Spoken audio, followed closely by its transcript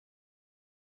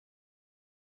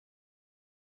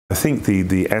I think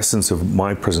the essence of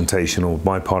my presentation, or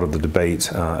my part of the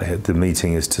debate at the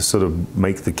meeting, is to sort of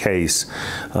make the case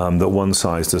that one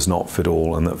size does not fit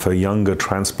all, and that for younger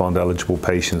transplant-eligible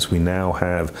patients, we now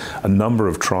have a number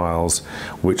of trials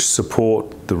which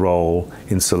support the role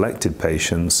in selected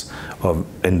patients of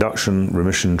induction,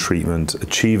 remission treatment,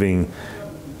 achieving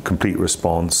complete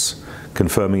response,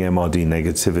 confirming MRD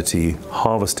negativity,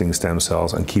 harvesting stem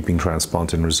cells, and keeping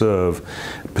transplant in reserve,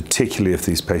 particularly if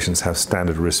these patients have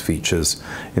standard risk features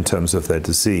in terms of their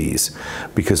disease.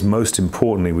 Because most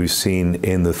importantly, we've seen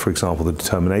in the, for example, the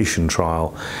Determination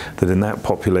trial, that in that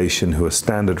population who are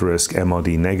standard risk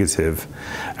MRD negative,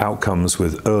 outcomes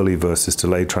with early versus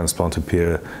delayed transplant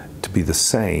appear to be the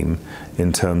same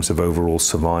in terms of overall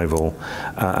survival,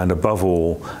 and above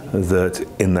all, that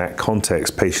in that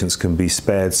context, patients can be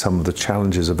spared some of the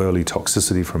challenges of early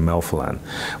toxicity from melphalan,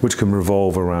 which can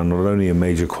revolve around not only a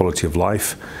major quality of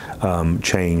life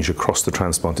change across the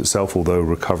transplant itself, although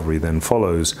recovery then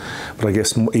follows, but I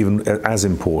guess even as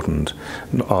important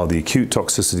are the acute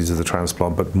toxicities of the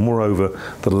transplant, but moreover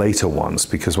the later ones,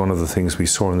 because one of the things we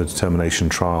saw in the Determination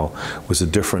trial was a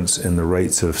difference in the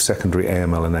rates of secondary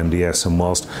AML and MDS, and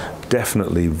whilst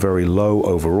definitely very low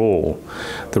overall,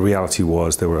 the reality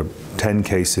was there were 10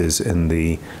 cases in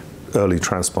the early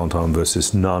transplant arm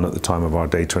versus none at the time of our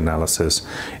data analysis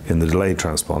in the delayed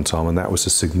transplant arm, and that was a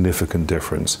significant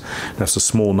difference. That's a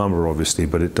small number, obviously,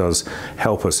 but it does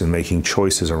help us in making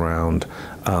choices around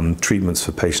treatments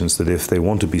for patients that if they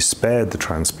want to be spared the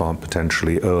transplant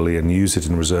potentially early and use it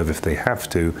in reserve if they have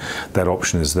to, that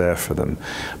option is there for them.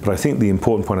 But I think the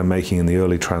important point I'm making in the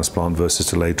early transplant versus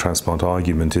delayed transplant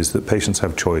argument is that patients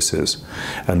have choices,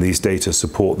 and these data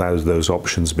support those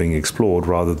options being explored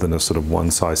rather than a sort of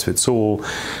one-size-fits-all.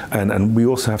 And we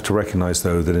also have to recognize,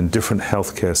 though, that in different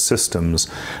healthcare systems,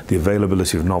 the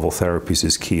availability of novel therapies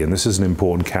is key, and this is an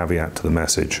important caveat to the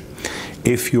message.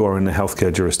 If you are in a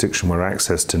healthcare jurisdiction where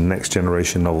access to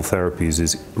next-generation novel therapies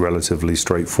is relatively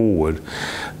straightforward,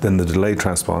 then the delayed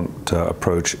transplant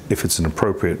approach, if it's an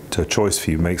appropriate choice for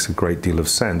you, makes a great deal of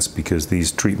sense, because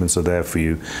these treatments are there for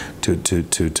you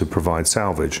to provide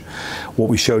salvage. What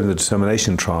we showed in the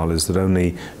Determination trial is that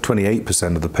only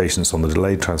 28% of the patients on the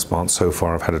delayed transplant so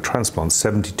far have had a transplant,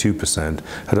 72%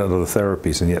 had other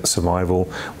therapies, and yet survival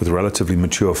with relatively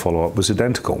mature follow-up was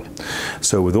identical.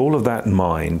 So with all of that in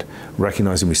mind,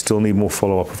 recognizing we still need more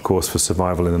follow-up, of course, for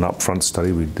survival in an upfront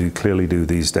study, we clearly do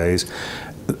these days.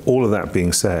 All of that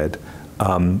being said,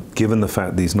 given the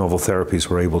fact these novel therapies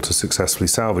were able to successfully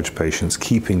salvage patients,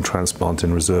 keeping transplant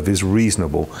in reserve is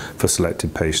reasonable for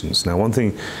selected patients. Now, one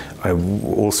thing I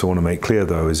also want to make clear,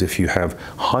 though, is if you have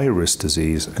high-risk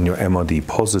disease and you're MRD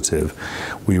positive,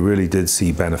 we really did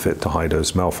see benefit to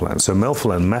high-dose melphalan. So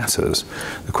melphalan matters.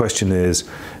 The question is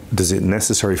it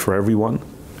necessary for everyone?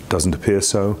 Doesn't appear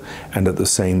so, and at the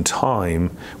same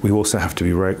time, we also have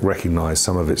to recognize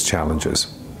some of its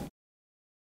challenges.